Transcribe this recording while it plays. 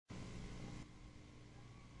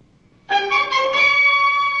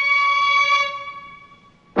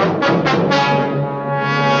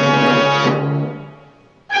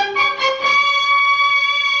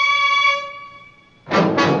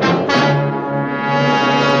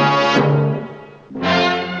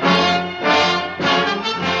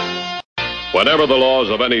Whenever the laws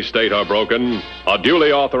of any state are broken, a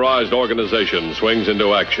duly authorized organization swings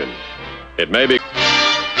into action. It may be...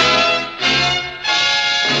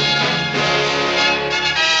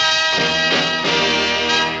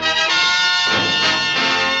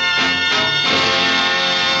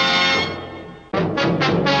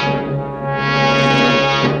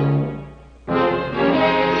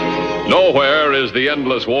 Nowhere is the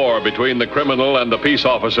endless war between the criminal and the peace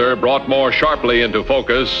officer brought more sharply into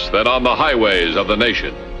focus than on the highways of the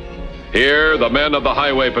nation. Here, the men of the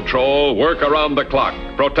Highway Patrol work around the clock,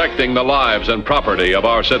 protecting the lives and property of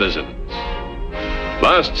our citizens.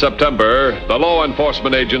 Last September, the law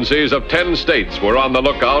enforcement agencies of 10 states were on the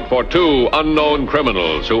lookout for 2 unknown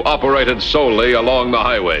criminals who operated solely along the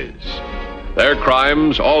highways. Their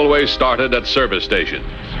crimes always started at service stations.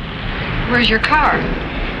 Where's your car?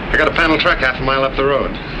 I got a panel truck half a mile up the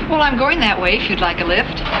road. Well, I'm going that way if you'd like a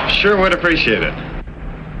lift. Sure would appreciate it.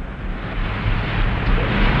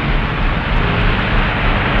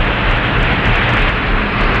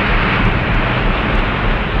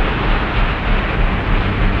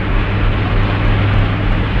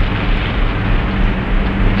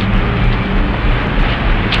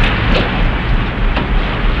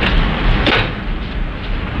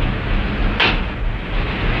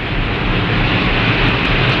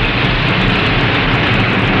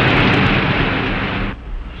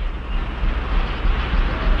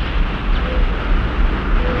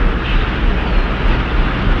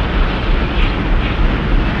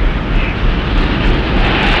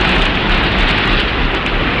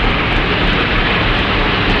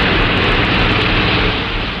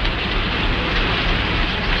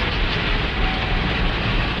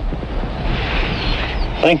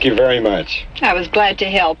 Thank you very much. I was glad to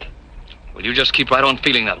help. Well, you just keep right on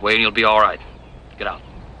feeling that way and you'll be all right. Get out.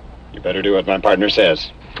 You better do what my partner says.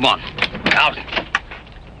 Come on. Out.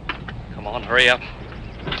 Come on, hurry up.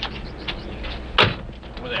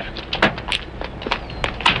 Over there.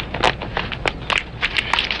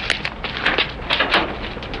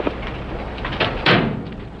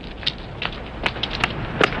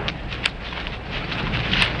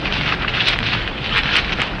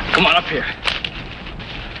 Come on up here.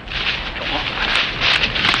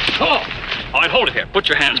 Oh, all right, hold it here. Put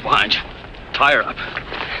your hands behind you. Tie her up.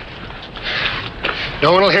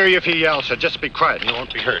 No one will hear you if you yell, so just be quiet and you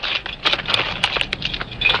won't be hurt.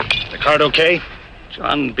 The card okay?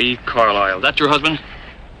 John B. Carlisle. That your husband?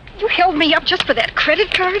 You held me up just for that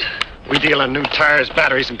credit card? We deal in new tires,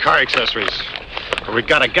 batteries, and car accessories. But we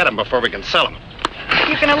gotta get them before we can sell them.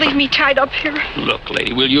 You're gonna leave me tied up here? Look,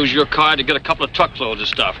 lady, we'll use your car to get a couple of truckloads of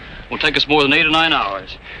stuff. Won't take us more than 8 or 9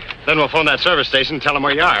 hours. Then we'll phone that service station and tell them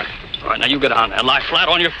where you are. All right, now you get down there and lie flat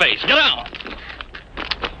on your face. Get down!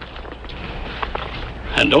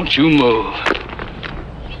 And don't you move.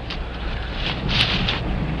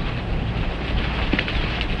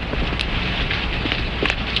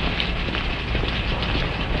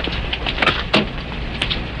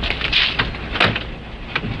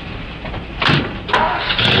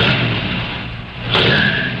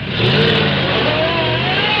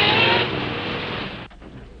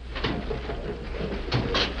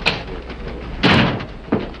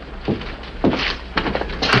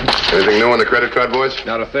 Anything new on the credit card, boys?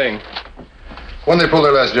 Not a thing. When they pulled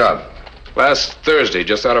their last job? Last Thursday,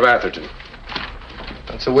 just out of Atherton.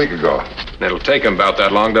 That's a week ago. And it'll take them about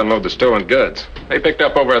that long to unload the stolen goods. They picked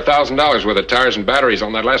up over $1,000 worth of tires and batteries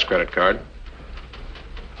on that last credit card.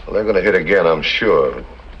 Well, they're going to hit again, I'm sure.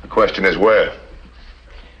 The question is where?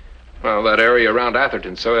 Well, that area around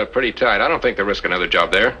Atherton's so pretty tight. I don't think they'll risk another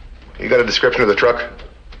job there. You got a description of the truck?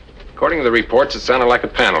 According to the reports, it sounded like a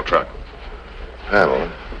panel truck. Panel?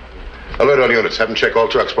 Alert all units. Have them check all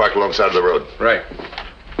trucks parked alongside of the road. Right.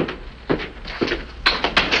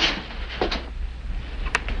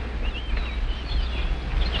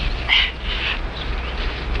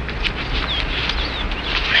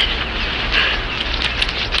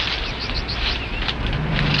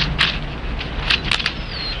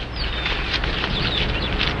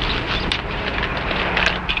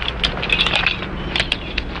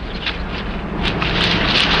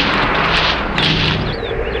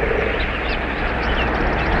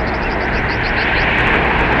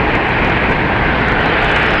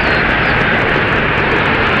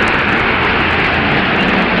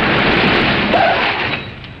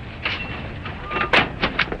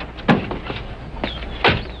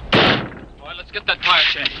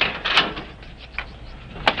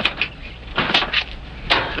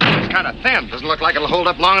 Doesn't look like it'll hold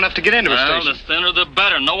up long enough to get into a station. Well, the thinner the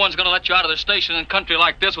better. No one's going to let you out of the station in country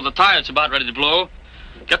like this with a tire that's about ready to blow.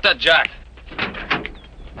 Get that jack.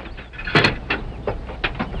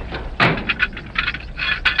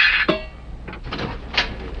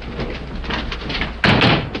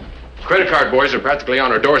 Credit card boys are practically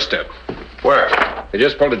on our doorstep. Where? They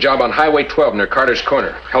just pulled a job on Highway 12 near Carter's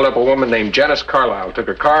Corner. Held up a woman named Janice Carlisle. Took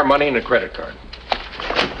her car, money, and a credit card.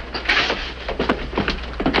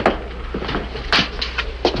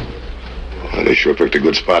 Well, they sure picked a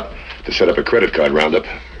good spot to set up a credit card roundup.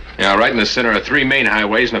 Yeah, right in the center of 3 main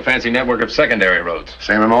highways and a fancy network of secondary roads.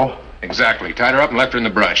 Same MO? Exactly. Tied her up and left her in the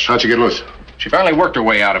brush. How'd she get loose? She finally worked her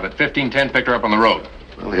way out of it. 1510 picked her up on the road.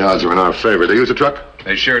 Well, the odds are in our favor. They use a truck?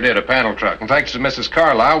 They sure did, a panel truck. And thanks to Mrs.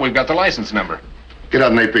 Carlisle, we've got the license number. Get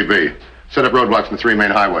out an APB. Set up roadblocks in the 3 main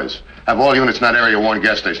highways. Have all units in that area warn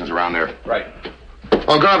gas stations around there. Right.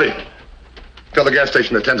 Oh, Garvey. Tell the gas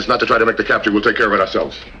station attendants not to try to make the capture. We'll take care of it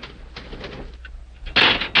ourselves.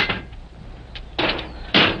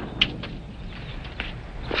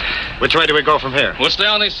 Which way do we go from here? We'll stay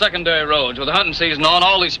on these secondary roads. With the hunting season on,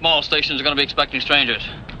 all these small stations are going to be expecting strangers.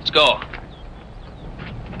 Let's go.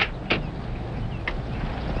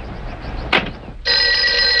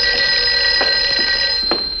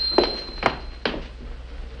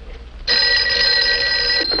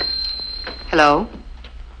 Hello?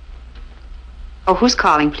 Oh, who's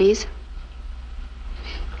calling, please?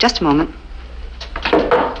 Just a moment.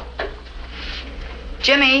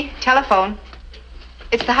 Jimmy, telephone.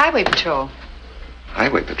 It's the Highway Patrol.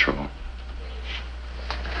 Highway Patrol?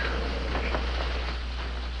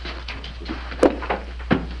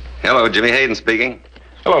 Hello, Jimmy Hayden speaking.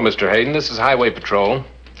 Hello, Mr. Hayden. This is Highway Patrol.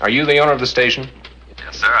 Are you the owner of the station?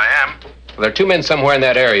 Yes, sir, I am. Well, there are 2 men somewhere in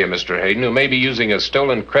that area, Mr. Hayden, who may be using a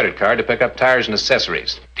stolen credit card to pick up tires and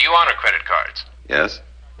accessories. Do you honor credit cards? Yes.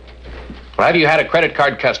 Well, have you had a credit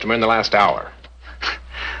card customer in the last hour?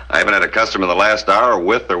 I haven't had a customer in the last hour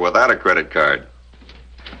with or without a credit card.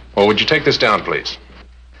 Well, would you take this down, please?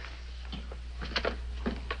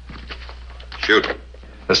 Shoot.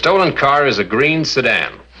 The stolen car is a green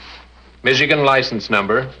sedan. Michigan license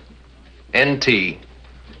number NT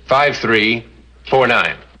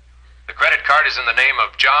 5349. The credit card is in the name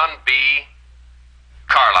of John B.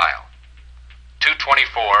 Carlisle,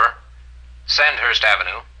 224 Sandhurst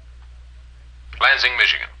Avenue, Lansing,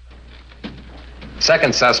 Michigan.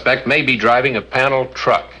 Second suspect may be driving a panel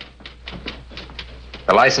truck.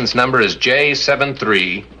 The license number is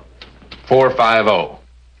J73450.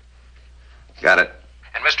 Got it.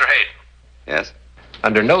 And Mr. Hayden, Yes?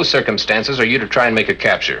 under no circumstances are you to try and make a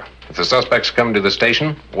capture. If the suspects come to the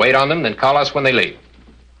station, wait on them, then call us when they leave.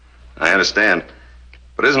 I understand.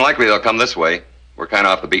 But it isn't likely they'll come this way. We're kind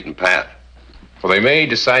of off the beaten path. Well, they may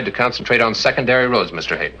decide to concentrate on secondary roads,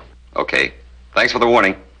 Mr. Hayden. Okay. Thanks for the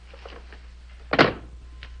warning.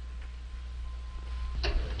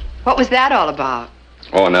 What was that all about?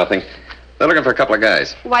 Oh, nothing. They're looking for a couple of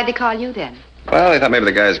guys. Why'd they call you then? Well, they thought maybe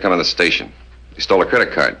the guys would come to the station. They stole a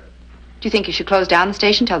credit card. Do you think you should close down the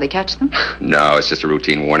station till they catch them? No, it's just a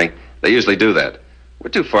routine warning. They usually do that.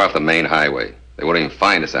 We're too far off the main highway. They won't even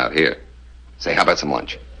find us out here. Say, how about some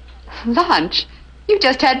lunch? Lunch? You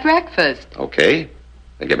just had breakfast. Okay.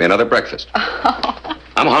 Then get me another breakfast.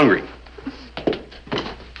 I'm hungry.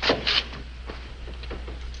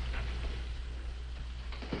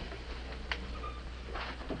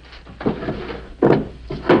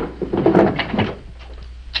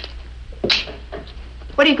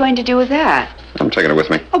 What are you going to do with that? I'm taking it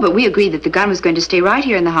with me. Oh, but we agreed that the gun was going to stay right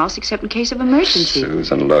here in the house except in case of emergency.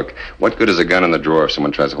 Susan, look. What good is a gun in the drawer if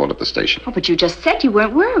someone tries to hold up the station? Oh, but you just said you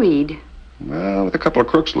weren't worried. Well, with a couple of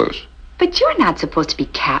crooks loose. But you're not supposed to be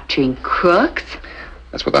capturing crooks.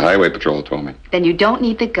 That's what the Highway Patrol told me. Then you don't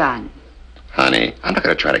need the gun. Honey, I'm not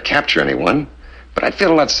going to try to capture anyone. But I'd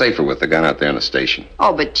feel a lot safer with the gun out there in the station.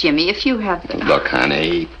 Oh, but Jimmy, if you have the... Look,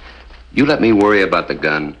 honey, you let me worry about the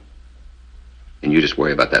gun, and you just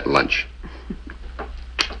worry about that lunch.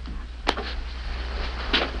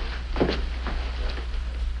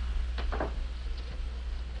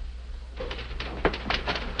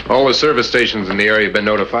 All the service stations in the area have been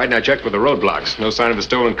notified, and I checked with the roadblocks. No sign of the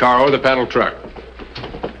stolen car or the panel truck.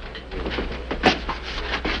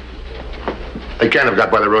 They can't have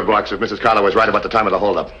got by the roadblocks if Mrs. Carlisle was right about the time of the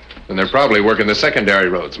holdup. And they're probably working the secondary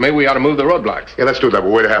roads. Maybe we ought to move the roadblocks. Yeah, let's do that.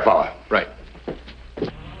 We'll wait a half hour. Right.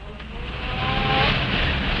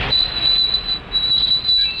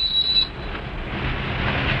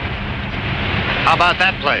 How about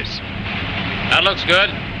that place? That looks good.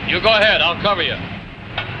 You go ahead. I'll cover you.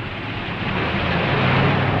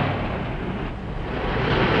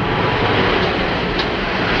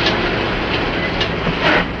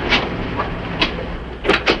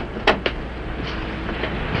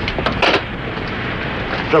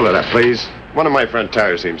 Fill it up, please. One of my front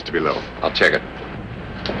tires seems to be low. I'll check it.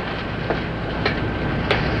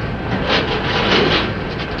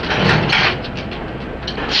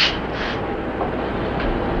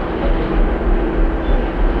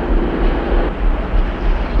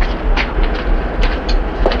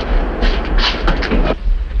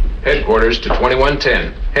 Headquarters to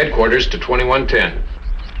 2110. Headquarters to 2110.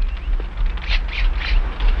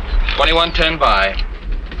 2110 by.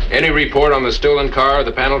 Any report on the stolen car or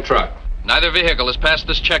the panel truck? Neither vehicle has passed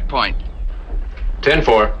this checkpoint.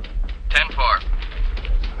 10-4. 10-4.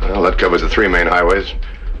 Well, that covers the 3 main highways.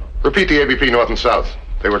 Repeat the ABP north and south.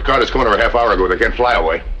 They were at Carter's Corner a half hour ago. They can't fly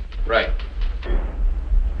away. Right.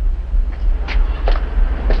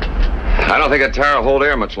 I don't think that tire will hold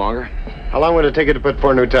air much longer. How long would it take you to put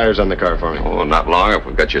 4 new tires on the car for me? Oh, not long. If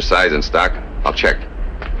we've got your size in stock, I'll check.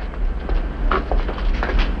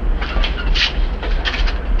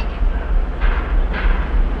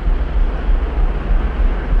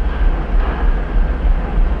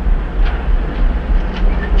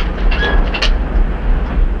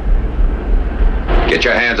 Get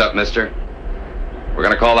your hands up, mister. We're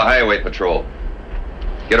gonna call the highway patrol.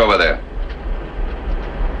 Get over there.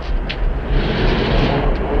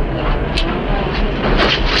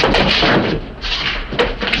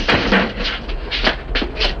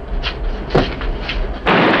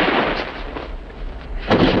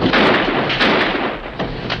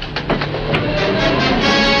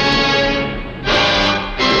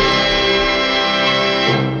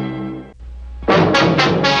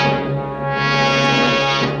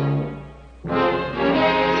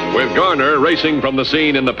 With Garner racing from the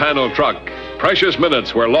scene in the panel truck, precious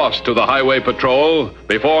minutes were lost to the highway patrol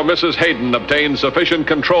before Mrs. Hayden obtained sufficient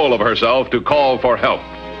control of herself to call for help.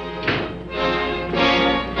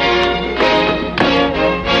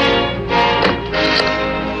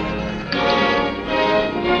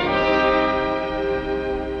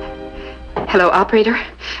 Hello, operator.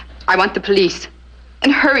 I want the police.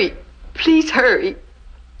 And hurry. Please hurry.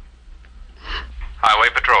 Highway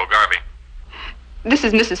Patrol, Garvey. This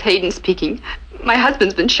is Mrs. Hayden speaking. My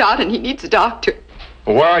husband's been shot and he needs a doctor.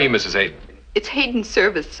 Well, where are you, Mrs. Hayden? It's Hayden's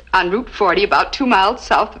service on Route 40, about 2 miles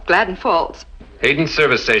south of Gladden Falls. Hayden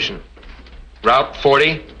Service Station. Route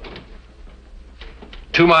 40.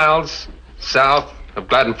 2 miles south of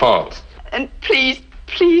Gladden Falls. And please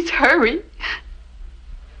hurry.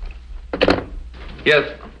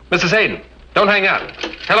 Yes, Mrs. Hayden, don't hang up.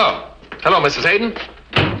 Hello. Hello, Mrs. Hayden.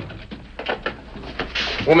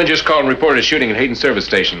 Woman just called and reported a shooting at Hayden Service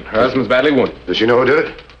Station. Her husband's badly wounded. Does she know who did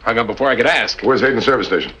it? Hung up before I could ask. Where's Hayden Service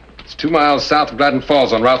Station? It's 2 miles south of Gladden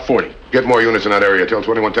Falls on Route 40. Get more units in that area. Tell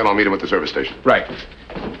 2110 I'll meet him at the service station. Right.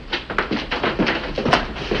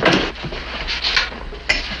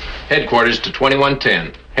 Headquarters to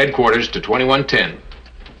 2110. Headquarters to 2110.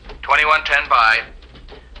 2110 by.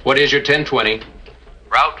 What is your 1020?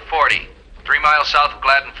 Route 40. 3 miles south of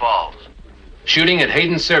Gladden Falls. Shooting at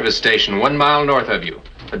Hayden Service Station, 1 mile north of you.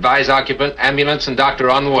 Advise occupant, ambulance, and doctor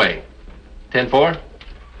on the way. 10-4?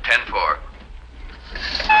 10-4.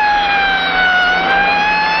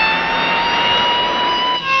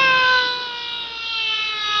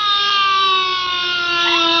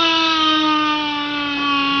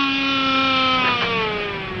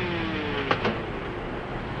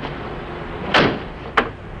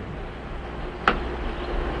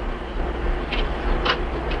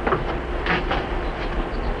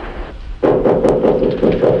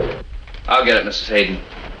 I'll get it, Mrs. Hayden.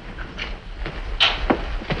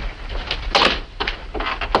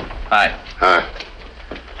 Hi. Hi.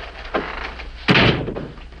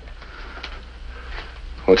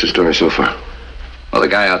 What's the story so far? Well, the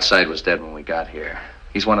guy outside was dead when we got here.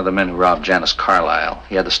 He's one of the men who robbed Janice Carlisle.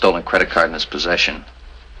 He had the stolen credit card in his possession.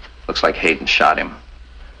 Looks like Hayden shot him.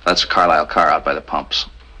 That's the Carlisle car out by the pumps.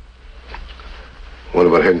 What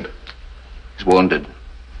about Hayden? He's wounded.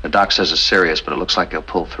 The doc says it's serious, but it looks like he'll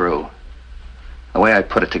pull through. The way I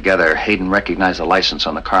put it together, Hayden recognized the license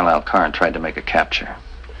on the Carlisle car and tried to make a capture.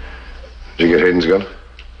 Did you get Hayden's gun?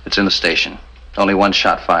 It's in the station. Only 1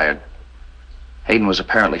 shot fired. Hayden was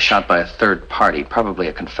apparently shot by a third party, probably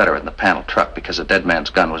a Confederate in the panel truck, because the dead man's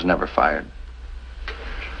gun was never fired.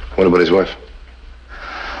 What about his wife?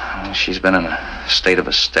 She's been in a state of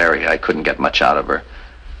hysteria. I couldn't get much out of her.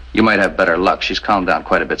 You might have better luck. She's calmed down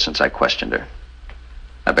quite a bit since I questioned her.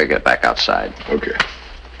 I better get back outside. Okay.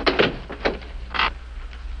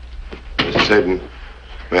 Mrs. Hayden,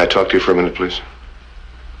 may I talk to you for a minute, please?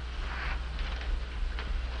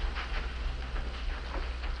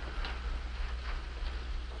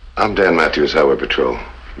 I'm Dan Matthews, Highway Patrol.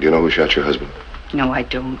 Do you know who shot your husband? No, I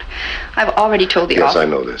don't. I've already told the Yes, officer. I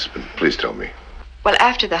know this, but please tell me. Well,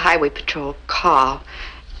 after the highway patrol call,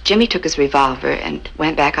 Jimmy took his revolver and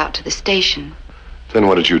went back out to the station. Then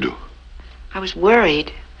what did you do? I was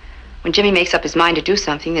worried. When Jimmy makes up his mind to do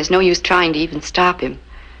something, there's no use trying to even stop him.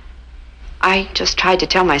 I just tried to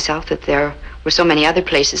tell myself that there were so many other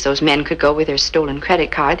places those men could go with their stolen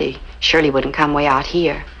credit card, they surely wouldn't come way out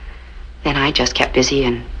here. Then I just kept busy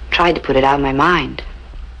and tried to put it out of my mind.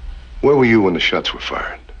 Where were you when the shots were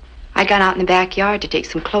fired? I'd gone out in the backyard to take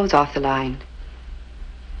some clothes off the line.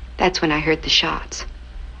 That's when I heard the shots.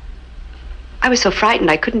 I was so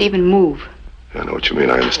frightened I couldn't even move. I know what you mean.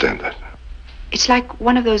 I understand that. It's like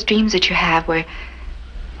one of those dreams that you have where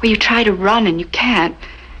you try to run and you can't.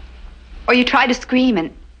 Or you try to scream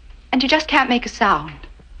and you just can't make a sound.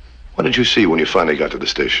 What did you see when you finally got to the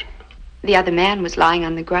station? The other man was lying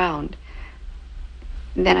on the ground.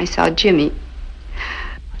 And then I saw Jimmy.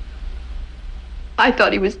 I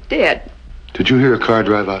thought he was dead. Did you hear a car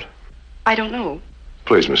drive out? I don't know.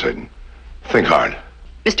 Please, Miss Hayden, think hard.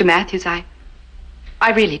 Mr. Matthews, I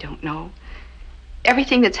really don't know.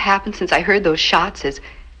 Everything that's happened since I heard those shots has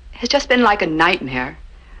just been like a nightmare.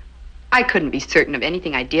 I couldn't be certain of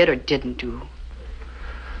anything I did or didn't do.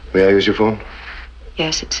 May I use your phone?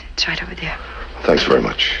 Yes, it's right over there. Thanks very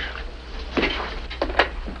much.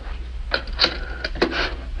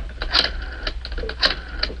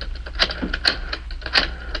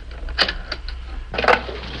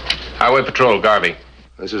 Highway Patrol, Garvey.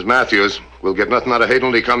 This is Matthews. We'll get nothing out of Hayden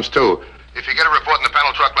when he comes to. If you get a report in the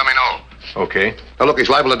panel truck, let me know. Okay. Now, look, he's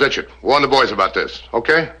liable to ditch it. Warn the boys about this,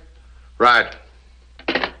 okay? Right.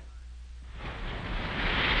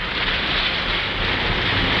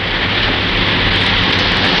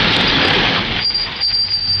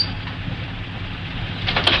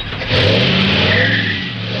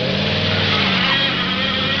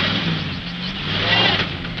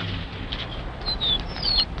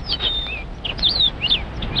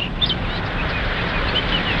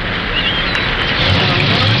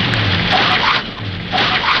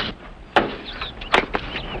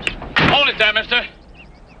 Mister.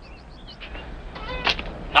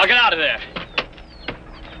 Now get out of there.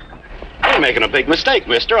 You're making a big mistake,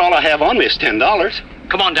 mister. All I have on me is $10.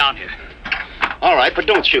 Come on down here. All right, but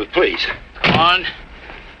don't shoot, please. Come on.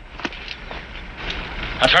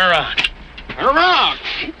 Now turn around. Turn around.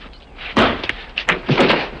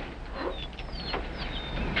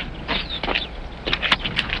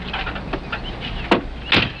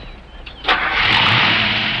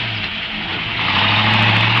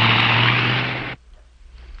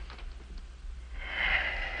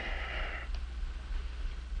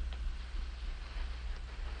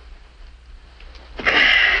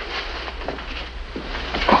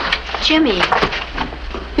 Jimmy,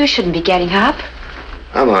 you shouldn't be getting up.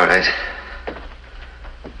 I'm all right.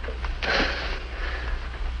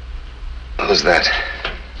 Who's that?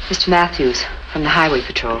 Mr. Matthews from the Highway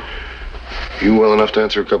Patrol. You well enough to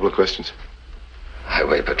answer a couple of questions?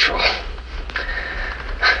 Highway Patrol.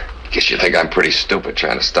 Guess you think I'm pretty stupid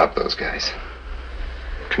trying to stop those guys.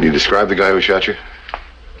 Can you describe the guy who shot you?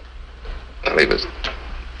 Well, he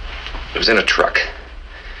was in a truck.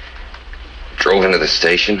 Drove into the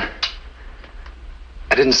station.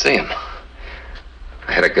 I didn't see him.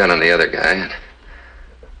 I had a gun on the other guy, and I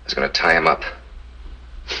was going to tie him up.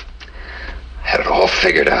 I had it all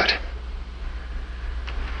figured out.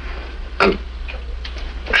 I'm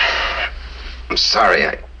sorry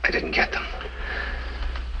I didn't get them.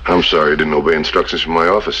 I'm sorry I didn't obey instructions from my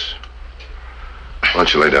office. Why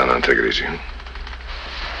don't you lay down and take it easy?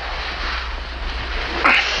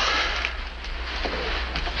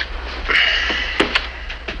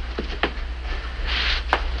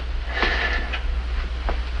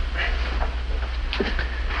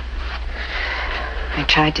 I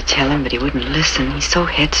tried to tell him, but he wouldn't listen. He's so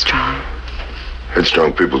headstrong.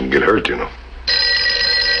 Headstrong people can get hurt, you know.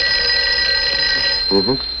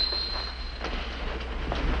 Mm-hmm.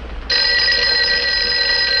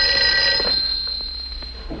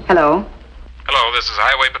 Hello? Hello, this is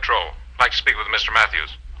Highway Patrol. I'd like to speak with Mr.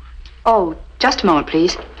 Matthews. Oh, just a moment,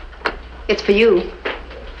 please. It's for you.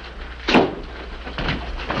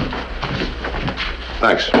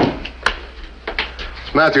 Thanks.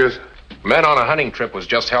 It's Matthews. Man on a hunting trip was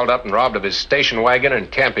just held up and robbed of his station wagon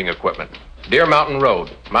and camping equipment. Deer Mountain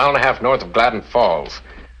Road, mile and a half north of Gladden Falls.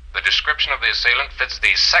 The description of the assailant fits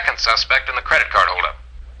the second suspect in the credit card holdup.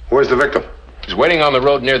 Where's the victim? He's waiting on the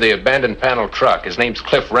road near the abandoned panel truck. His name's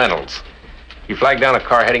Cliff Reynolds. He flagged down a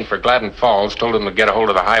car heading for Gladden Falls, told him to get a hold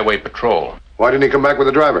of the Highway Patrol. Why didn't he come back with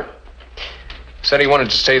the driver? Said he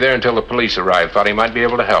wanted to stay there until the police arrived. Thought he might be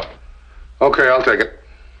able to help. Okay, I'll take it.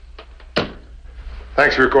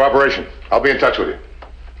 Thanks for your cooperation. I'll be in touch with you.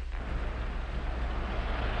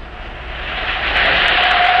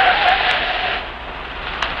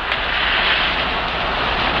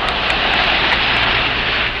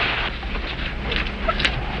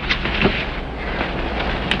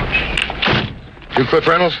 You Cliff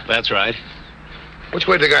Reynolds? That's right. Which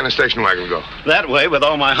way did the guy in the station wagon go? That way with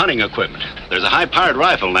all my hunting equipment. There's a high-powered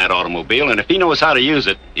rifle in that automobile, and if he knows how to use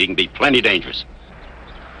it, he can be plenty dangerous.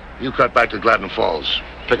 You cut back to Gladden Falls.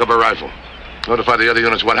 Pick up a rifle. Notify the other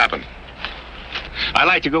units what happened. I'd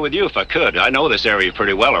like to go with you if I could. I know this area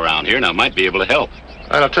pretty well around here, and I might be able to help. All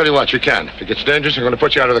right, I'll tell you what, you can. If it gets dangerous, I'm going to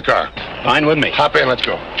put you out of the car. Fine with me. Hop in, let's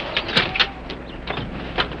go.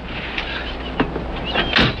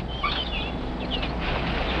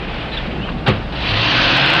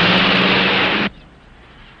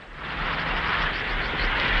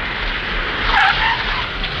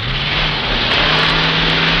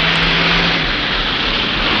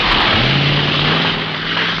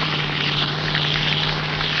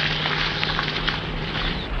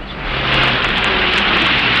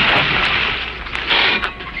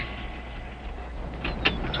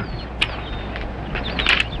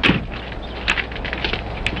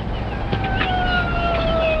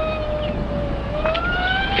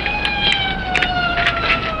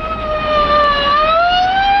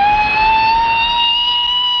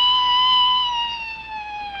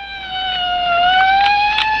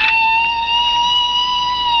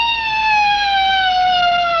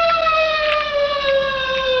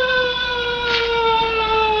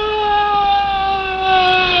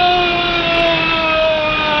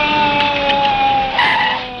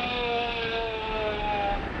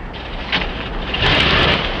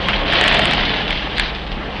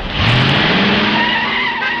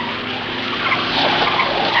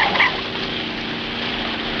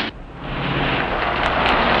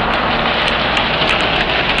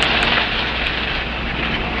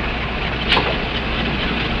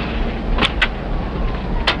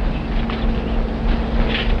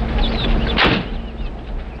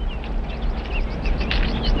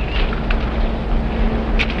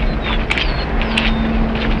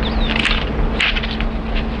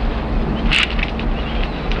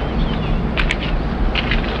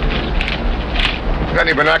 Got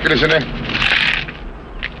any binoculars in there?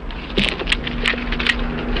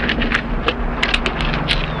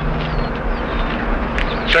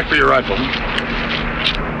 Check for your rifle.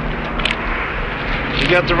 You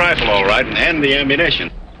got the rifle all right, and the ammunition.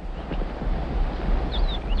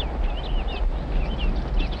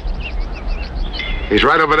 He's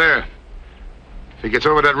right over there. If he gets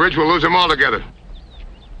over that ridge, we'll lose him altogether.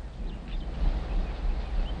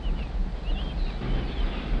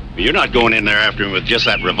 You're not going in there after him with just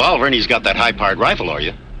that revolver, and he's got that high-powered rifle, are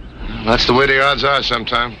you? That's the way the odds are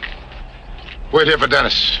sometime. Wait here for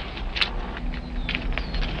Dennis.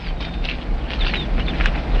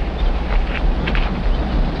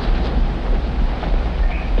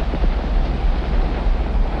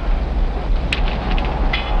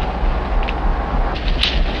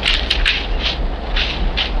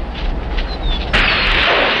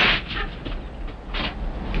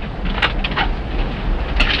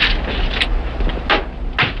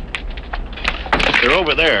 They're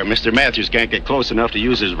over there. Mr. Matthews can't get close enough to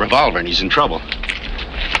use his revolver, and he's in trouble.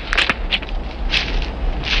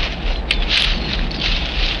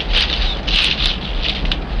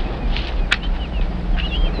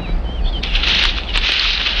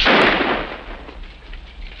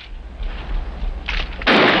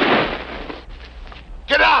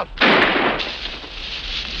 Get out!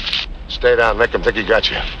 Stay down. Make him think he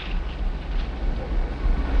got you.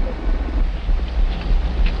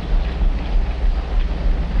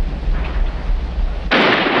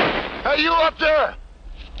 Hey, you up there?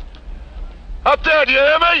 Up there, do you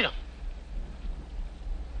hear me?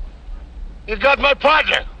 You got my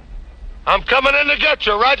partner. I'm coming in to get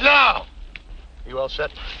you right now. You all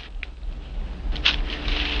set?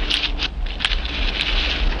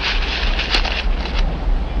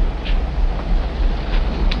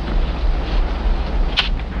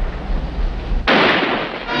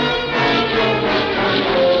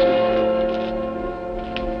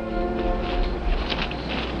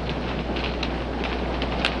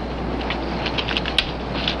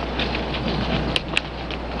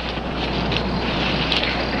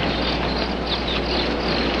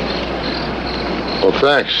 Well,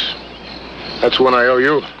 thanks. That's one I owe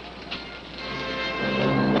you.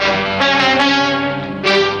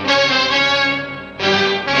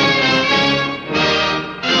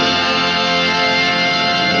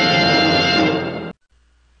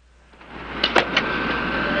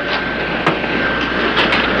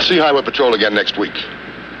 See Highway Patrol again next week.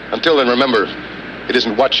 Until then, remember, it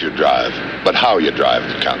isn't what you drive, but how you drive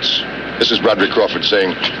that counts. This is Broderick Crawford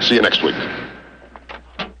saying, see you next week.